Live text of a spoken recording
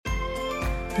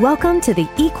Welcome to the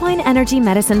Equine Energy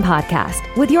Medicine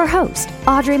Podcast with your host,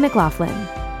 Audrey McLaughlin.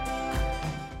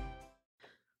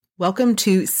 Welcome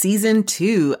to Season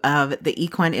 2 of the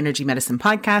Equine Energy Medicine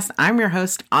Podcast. I'm your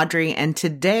host, Audrey, and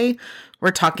today we're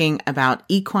talking about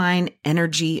equine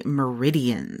energy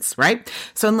meridians, right?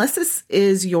 So unless this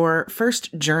is your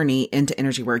first journey into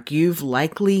energy work, you've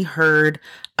likely heard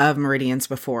of meridians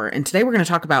before. And today we're going to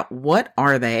talk about what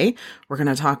are they. We're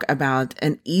going to talk about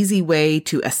an easy way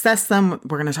to assess them.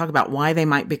 We're going to talk about why they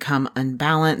might become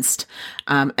unbalanced.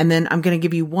 And then I'm going to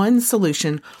give you one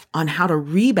solution on how to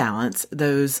rebalance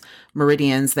those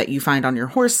meridians that you find on your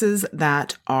horses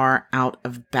that are out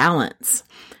of balance.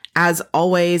 As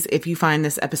always, if you find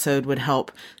this episode would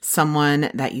help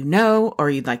someone that you know, or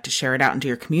you'd like to share it out into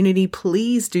your community,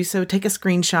 please do so. Take a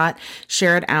screenshot,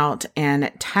 share it out,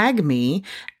 and tag me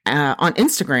on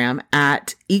Instagram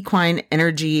at Equine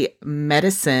Energy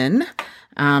Medicine.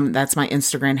 That's my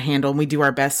Instagram handle. And we do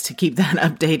our best to keep that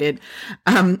updated.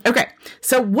 Okay.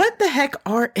 So what the heck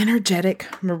are energetic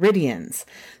meridians?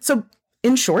 So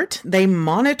in short, they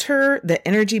monitor the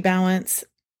energy balance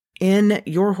in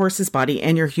your horse's body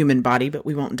and your human body, but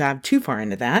we won't dive too far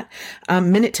into that,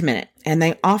 minute to minute. And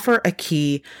they offer a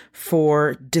key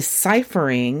for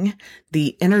deciphering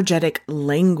the energetic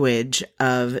language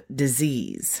of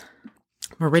disease.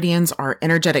 Meridians are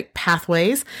energetic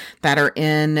pathways that are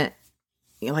in,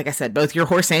 like I said, both your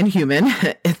horse and human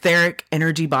etheric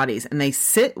energy bodies, and they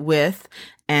sit within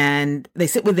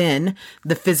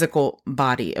the physical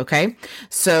body. Okay.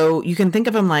 So you can think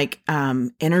of them like,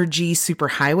 energy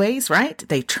superhighways, right?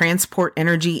 They transport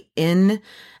energy in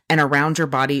and around your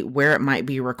body where it might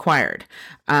be required.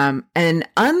 And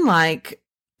unlike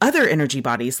other energy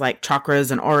bodies like chakras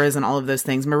and auras and all of those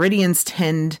things, meridians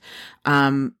tend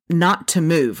not to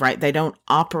move, right? They don't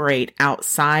operate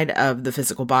outside of the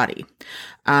physical body.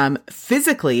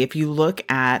 Physically, if you look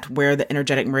at where the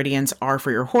energetic meridians are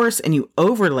for your horse and you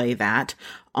overlay that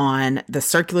on the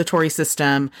circulatory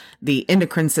system, the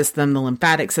endocrine system, the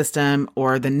lymphatic system,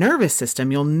 or the nervous system,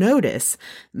 you'll notice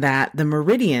that the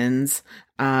meridians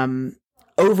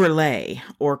overlay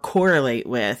or correlate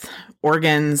with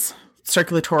organs,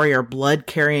 circulatory or blood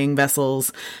carrying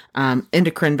vessels,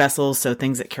 endocrine vessels, so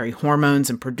things that carry hormones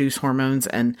and produce hormones,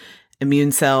 and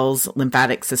immune cells,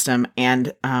 lymphatic system,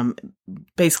 and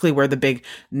basically where the big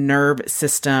nervous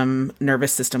system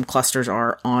clusters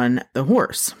are on the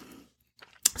horse.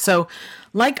 So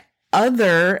like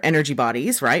other energy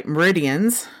bodies, right,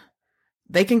 meridians,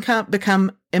 they can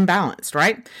become imbalanced,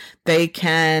 right? They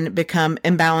can become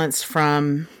imbalanced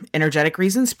from energetic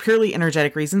reasons, purely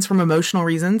energetic reasons, from emotional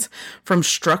reasons, from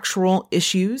structural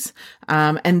issues.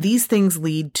 And these things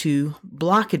lead to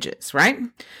blockages, right?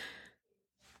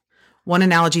 One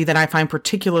analogy that I find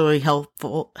particularly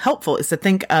helpful is to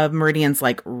think of meridians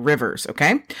like rivers,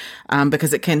 okay?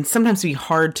 Because it can sometimes be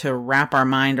hard to wrap our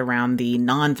mind around the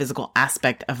non-physical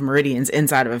aspect of meridians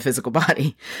inside of a physical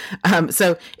body.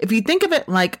 So if you think of it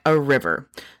like a river,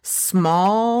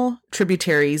 small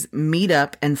tributaries meet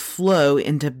up and flow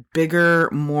into bigger,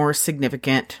 more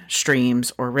significant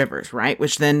streams or rivers, right?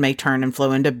 Which then may turn and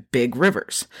flow into big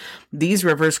rivers. These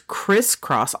rivers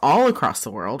crisscross all across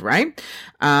the world, right?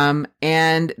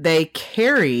 And they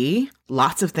carry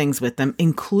lots of things with them,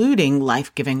 including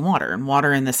life-giving water. And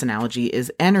water in this analogy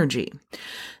is energy.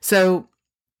 So,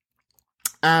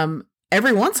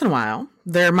 every once in a while,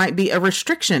 there might be a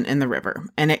restriction in the river,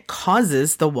 and it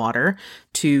causes the water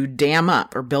to dam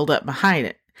up or build up behind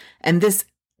it. And this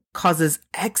causes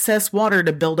excess water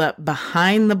to build up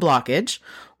behind the blockage,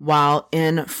 while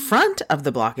in front of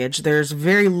the blockage, there's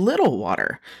very little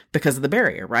water because of the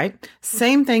barrier, right?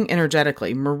 Same thing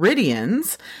energetically.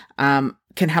 Meridians can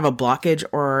have a blockage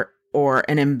or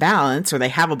an imbalance, or they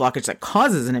have a blockage that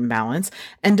causes an imbalance.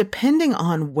 And depending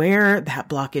on where that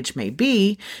blockage may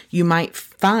be, you might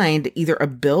find either a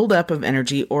buildup of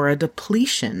energy or a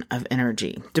depletion of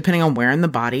energy. Depending on where in the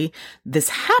body this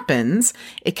happens,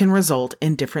 it can result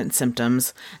in different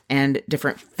symptoms and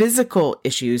different physical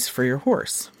issues for your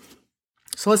horse.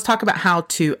 So let's talk about how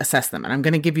to assess them. And I'm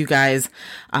going to give you guys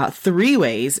 3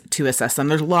 ways to assess them.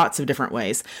 There's lots of different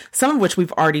ways, some of which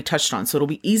we've already touched on. So it'll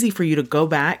be easy for you to go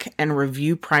back and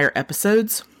review prior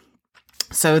episodes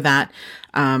so that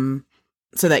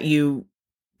you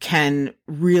can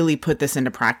really put this into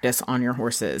practice on your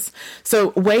horses. So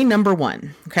way number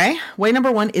 1, okay? Way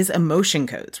number 1 is emotion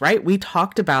codes, right? We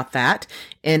talked about that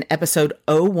in episode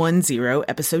 010,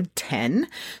 episode 10.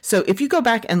 So if you go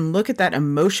back and look at that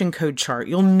emotion code chart,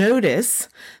 you'll notice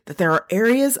that there are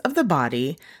areas of the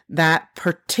body that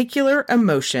particular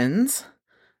emotions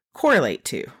correlate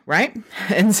to, right?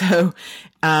 And so,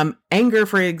 anger,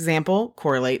 for example,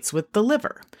 correlates with the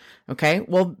liver. Okay.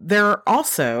 Well, there are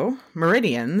also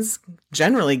meridians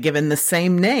generally given the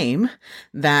same name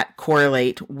that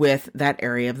correlate with that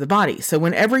area of the body. So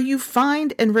whenever you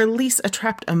find and release a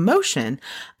trapped emotion,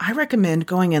 I recommend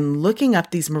going and looking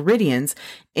up these meridians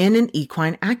in an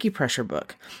equine acupressure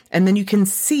book. And then you can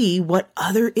see what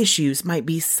other issues might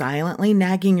be silently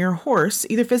nagging your horse,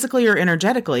 either physically or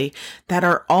energetically, that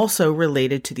are also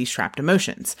related to these trapped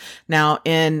emotions. Now,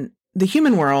 in the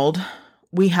human world,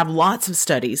 we have lots of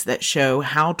studies that show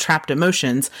how trapped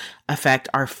emotions affect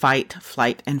our fight,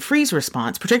 flight, and freeze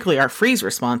response. Particularly our freeze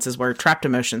response is where trapped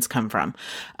emotions come from,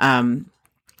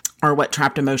 or what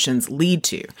trapped emotions lead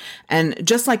to. And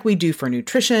just like we do for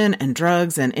nutrition and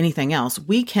drugs and anything else,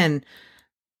 we can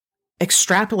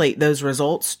extrapolate those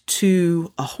results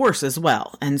to a horse as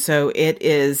well. And so it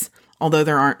is, although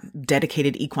there aren't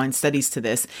dedicated equine studies to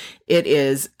this, it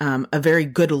is a very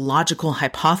good logical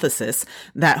hypothesis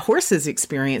that horses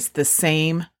experience the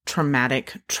same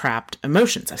traumatic trapped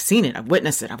emotions. I've seen it. I've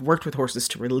witnessed it. I've worked with horses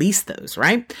to release those,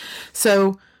 right?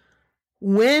 So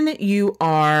when you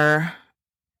are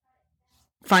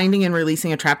finding and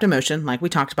releasing a trapped emotion, like we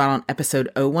talked about on episode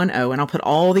 010, and I'll put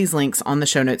all these links on the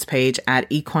show notes page at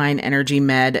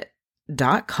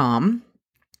equineenergymed.com.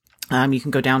 You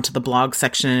can go down to the blog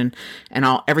section and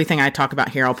everything I talk about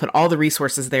here, I'll put all the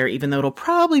resources there, even though it'll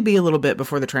probably be a little bit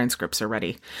before the transcripts are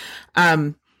ready.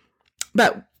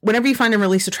 But whenever you find and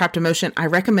release a trapped emotion, I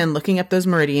recommend looking up those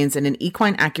meridians in an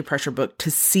equine acupressure book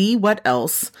to see what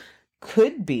else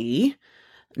could be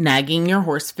nagging your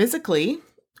horse physically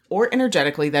or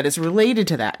energetically that is related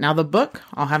to that. Now, the book,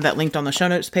 I'll have that linked on the show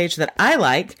notes page, that I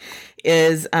like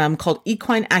is called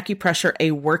Equine Acupressure,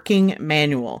 A Working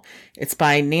Manual. It's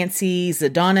by Nancy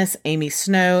Zidonis, Amy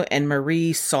Snow, and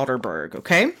Marie Soderberg,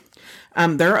 okay?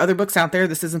 There are other books out there.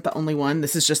 This isn't the only one.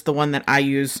 This is just the one that I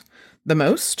use the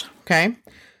most, okay?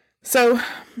 So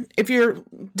if you're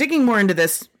digging more into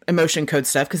this emotion code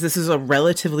stuff, because this is a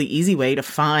relatively easy way to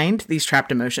find these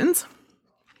trapped emotions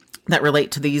that relate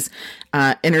to these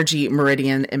energy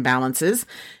meridian imbalances.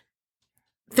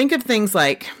 Think of things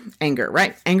like anger,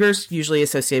 right? Anger is usually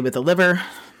associated with the liver.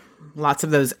 Lots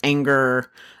of those anger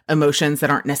emotions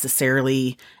that aren't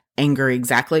necessarily anger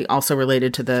exactly, also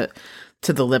related to the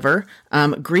liver.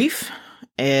 Grief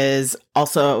is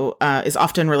also is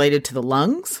often related to the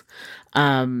lungs.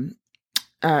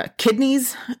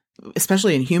 Kidneys,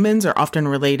 especially in humans, are often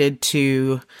related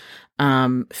to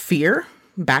fear.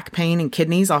 Back pain and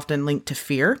kidneys often linked to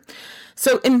fear.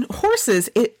 So in horses,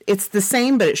 it's the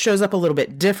same, but it shows up a little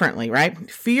bit differently, right?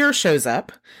 Fear shows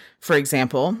up, for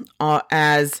example,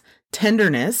 as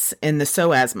tenderness in the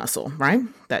psoas muscle, right?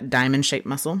 That diamond-shaped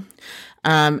muscle.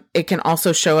 It can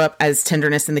also show up as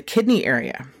tenderness in the kidney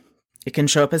area. It can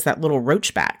show up as that little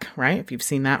roach back, right? If you've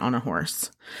seen that on a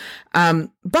horse.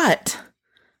 But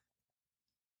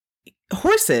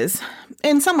horses,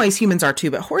 in some ways humans are too,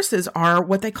 but horses are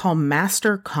what they call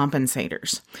master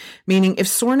compensators, meaning if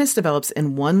soreness develops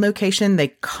in one location, they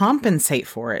compensate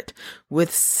for it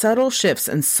with subtle shifts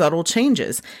and subtle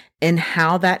changes in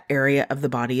how that area of the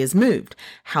body is moved,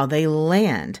 how they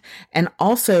land, and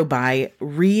also by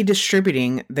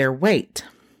redistributing their weight.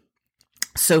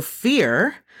 So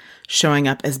fear, showing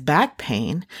up as back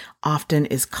pain, often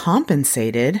is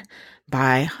compensated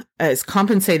with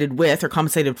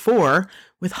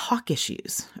hock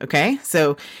issues. Okay.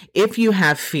 So if you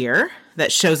have fear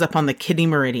that shows up on the kidney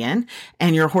meridian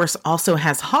and your horse also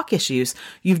has hock issues,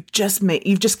 you've just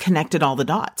connected all the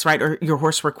dots, right? Or your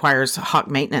horse requires hock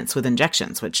maintenance with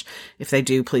injections, which if they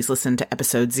do, please listen to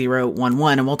episode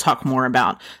 011, and we'll talk more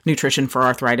about nutrition for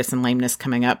arthritis and lameness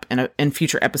coming up in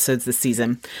future episodes this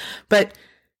season. But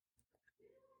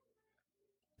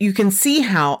you can see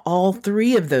how all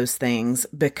three of those things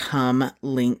become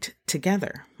linked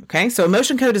together. Okay, so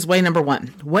emotion code is way number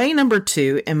one. Way number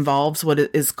two involves what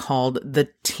is called the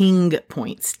ting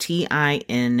points,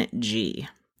 T-I-N-G.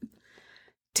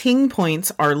 Ting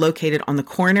points are located on the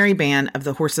coronary band of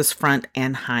the horse's front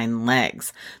and hind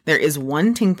legs. There is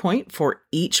one ting point for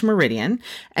each meridian,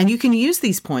 and you can use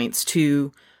these points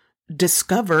to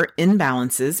discover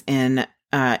imbalances in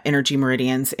energy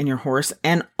meridians in your horse,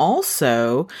 and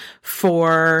also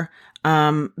for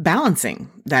balancing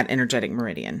that energetic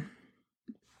meridian.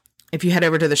 If you head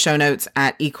over to the show notes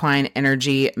at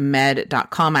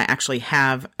equineenergymed.com, I actually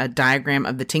have a diagram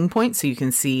of the ting points so you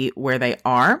can see where they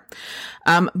are.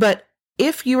 But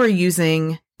if you are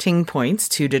using ting points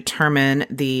to determine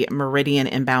the meridian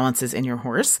imbalances in your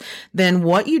horse, then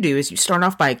what you do is you start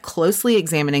off by closely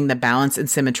examining the balance and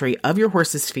symmetry of your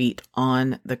horse's feet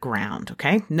on the ground,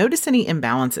 okay? Notice any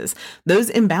imbalances.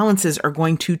 Those imbalances are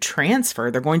going to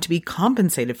transfer. They're going to be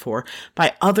compensated for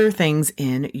by other things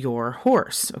in your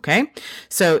horse, okay?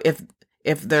 So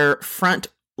if their front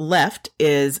left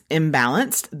is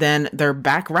imbalanced, then their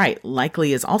back right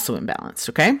likely is also imbalanced,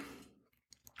 okay?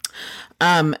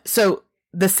 So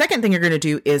the second thing you're going to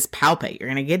do is palpate. You're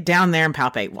going to get down there and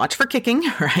palpate. Watch for kicking,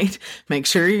 right? Make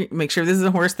sure this is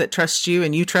a horse that trusts you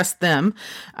and you trust them.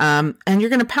 And you're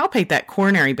going to palpate that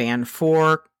coronary band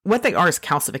for what they are is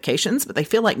calcifications, but they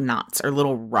feel like knots or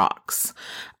little rocks.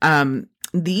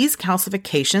 These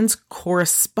calcifications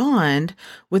correspond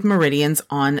with meridians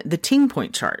on the ting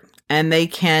point chart, and they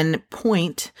can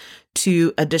point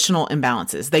to additional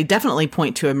imbalances. They definitely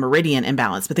point to a meridian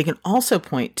imbalance, but they can also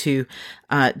point to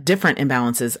different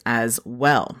imbalances as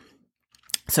well.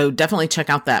 So definitely check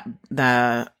out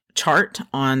the chart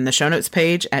on the show notes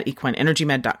page at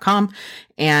equineenergymed.com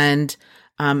and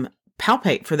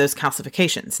palpate for those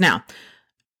calcifications. Now,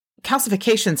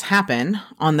 calcifications happen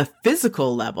on the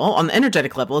physical level. On the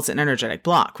energetic level, it's an energetic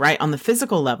block, right? On the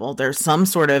physical level, there's some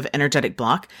sort of energetic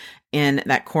block in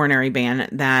that coronary band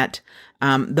that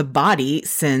the body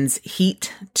sends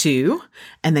heat to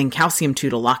and then calcium to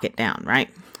lock it down,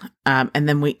 right? And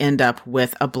then we end up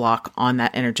with a block on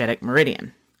that energetic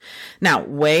meridian. Now,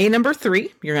 way number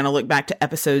 3, you're going to look back to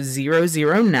episode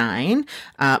 009,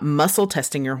 muscle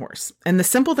testing your horse. And the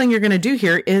simple thing you're going to do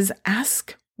here is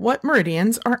ask what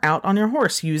meridians are out on your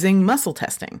horse using muscle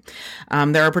testing.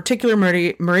 There are particular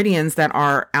meridians that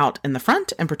are out in the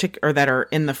front or that are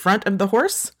in the front of the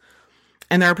horse.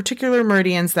 And there are particular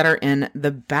meridians that are in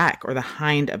the back or the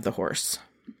hind of the horse.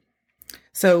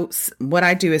 So what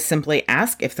I do is simply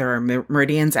ask if there are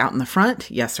meridians out in the front,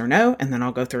 yes or no. And then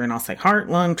I'll go through and I'll say heart,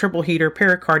 lung, triple heater,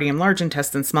 pericardium, large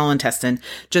intestine, small intestine,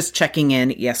 just checking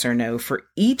in yes or no for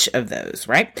each of those,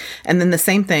 right? And then the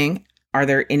same thing. Are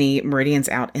there any meridians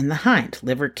out in the hind?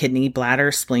 Liver, kidney,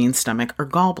 bladder, spleen, stomach, or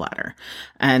gallbladder?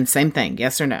 And same thing,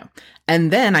 yes or no.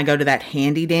 And then I go to that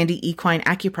handy dandy equine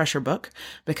acupressure book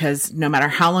because no matter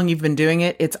how long you've been doing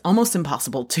it, it's almost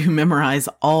impossible to memorize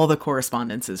all the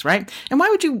correspondences, right? And why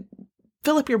would you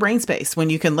fill up your brain space when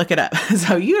you can look it up?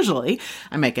 So usually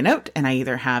I make a note and I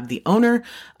either have the owner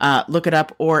look it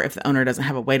up, or if the owner doesn't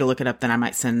have a way to look it up, then I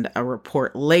might send a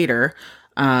report later.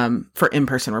 For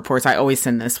in-person reports. I always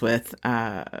send this with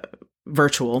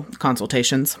virtual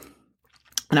consultations.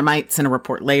 And I might send a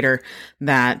report later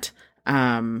that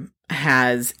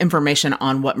has information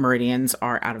on what meridians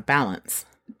are out of balance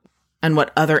and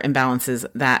what other imbalances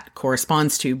that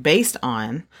corresponds to based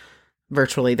on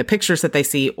virtually the pictures that they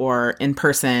see or in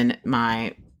person,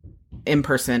 my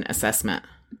in-person assessment.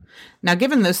 Now,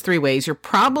 given those 3 ways, you're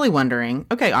probably wondering,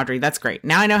 okay, Audrey, that's great.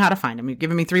 Now I know how to find them. You've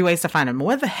given me 3 ways to find them.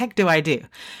 What the heck do I do?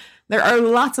 There are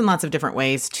lots and lots of different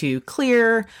ways to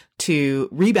clear, to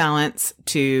rebalance,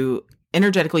 to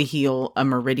energetically heal a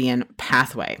meridian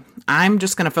pathway. I'm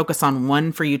just going to focus on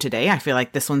one for you today. I feel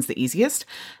like this one's the easiest.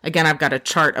 Again, I've got a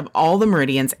chart of all the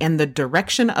meridians and the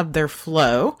direction of their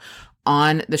flow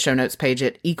on the show notes page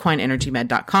at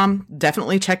equineenergymed.com.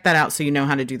 Definitely check that out so you know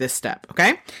how to do this step,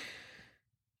 okay?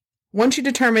 Once you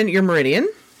determine your meridian,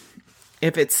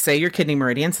 if it's, say, your kidney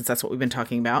meridian, since that's what we've been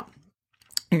talking about,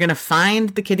 you're going to find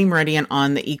the kidney meridian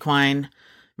on the equine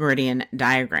meridian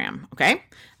diagram, okay?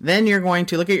 Then you're going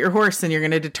to look at your horse and you're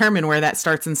going to determine where that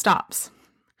starts and stops.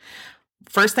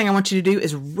 First thing I want you to do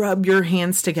is rub your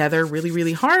hands together really,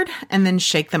 really hard and then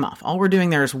shake them off. All we're doing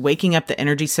there is waking up the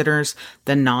energy centers,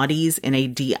 the nadis,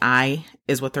 NADI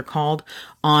is what they're called,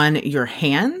 on your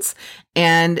hands.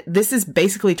 And this is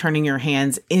basically turning your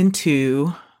hands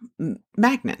into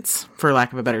magnets, for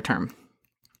lack of a better term.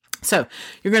 So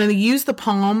you're going to use the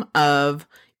palm of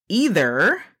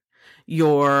either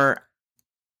your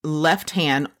left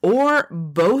hand or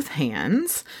both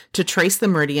hands to trace the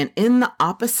meridian in the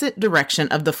opposite direction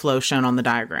of the flow shown on the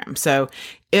diagram. So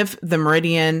if the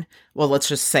meridian, well, let's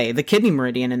just say the kidney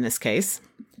meridian in this case,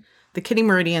 the kidney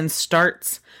meridian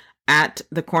starts at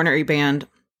the coronary band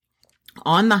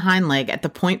on the hind leg at the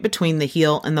point between the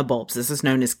heel and the bulbs. This is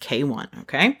known as K1,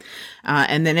 okay?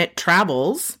 And then it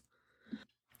travels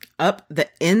up the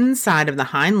inside of the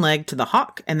hind leg to the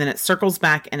hock, and then it circles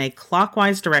back in a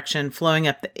clockwise direction, flowing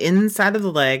up the inside of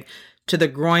the leg to the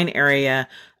groin area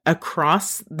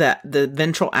across the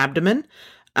ventral abdomen,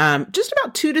 just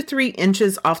about 2 to 3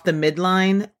 inches off the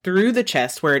midline through the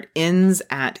chest where it ends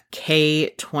at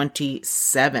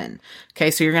K27.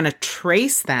 Okay, so you're going to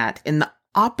trace that in the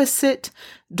opposite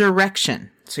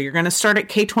direction. So you're going to start at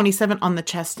K27 on the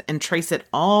chest and trace it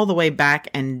all the way back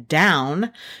and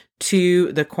down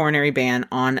to the coronary band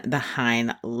on the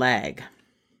hind leg.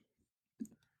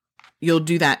 You'll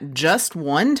do that just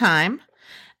one time.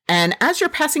 And as you're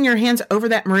passing your hands over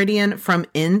that meridian from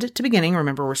end to beginning,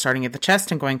 remember we're starting at the chest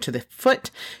and going to the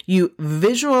foot, you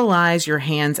visualize your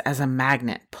hands as a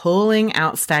magnet, pulling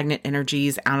out stagnant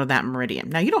energies out of that meridian.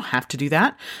 Now, you don't have to do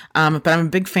that, but I'm a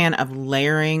big fan of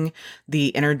layering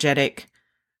the energetic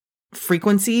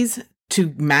frequencies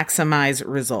to maximize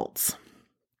results.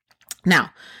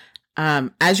 Now,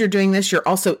 as you're doing this, you're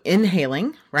also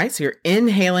inhaling, right? So you're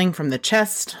inhaling from the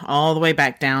chest all the way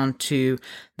back down to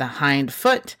the hind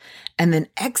foot, and then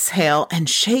exhale and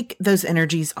shake those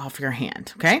energies off your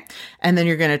hand, okay? And then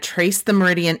you're going to trace the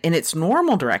meridian in its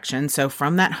normal direction. So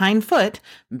from that hind foot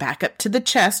back up to the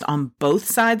chest on both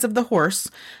sides of the horse,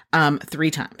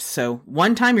 3 times. So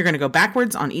one time you're going to go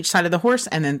backwards on each side of the horse,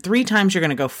 and then 3 times you're going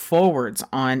to go forwards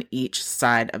on each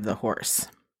side of the horse.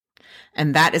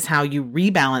 And that is how you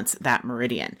rebalance that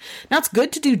meridian. Now, it's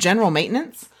good to do general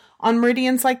maintenance on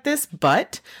meridians like this,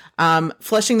 but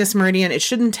flushing this meridian, it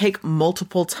shouldn't take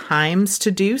multiple times to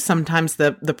do. Sometimes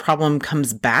the problem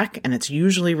comes back, and it's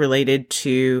usually related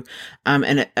to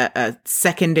a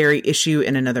secondary issue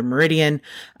in another meridian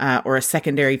or a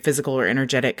secondary physical or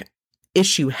energetic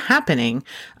issue happening,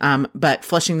 but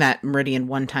flushing that meridian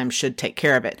one time should take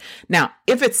care of it. Now,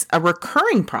 if it's a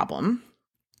recurring problem,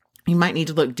 you might need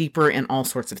to look deeper in all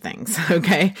sorts of things,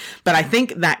 okay? But I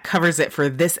think that covers it for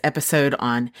this episode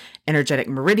on energetic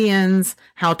meridians,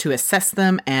 how to assess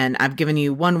them, and I've given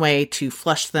you one way to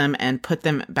flush them and put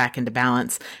them back into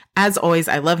balance. As always,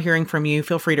 I love hearing from you.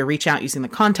 Feel free to reach out using the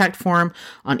contact form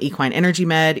on Equine Energy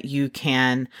Med. You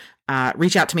can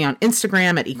reach out to me on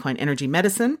Instagram at Equine Energy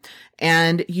Medicine.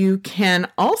 And you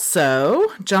can also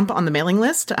jump on the mailing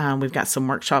list. We've got some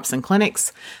workshops and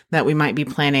clinics that we might be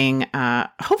planning,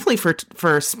 hopefully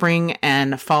for spring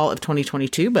and fall of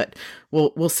 2022, but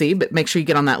we'll see. But make sure you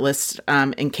get on that list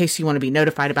in case you want to be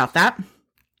notified about that.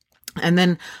 And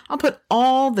then I'll put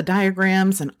all the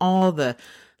diagrams and all the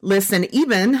lists and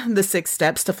even the 6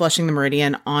 steps to flushing the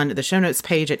meridian on the show notes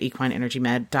page at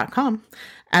equineenergymed.com.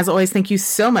 As always, thank you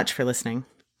so much for listening.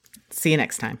 See you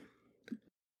next time.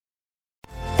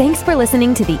 Thanks for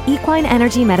listening to the Equine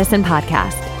Energy Medicine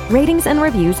Podcast. Ratings and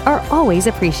reviews are always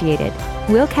appreciated.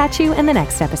 We'll catch you in the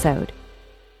next episode.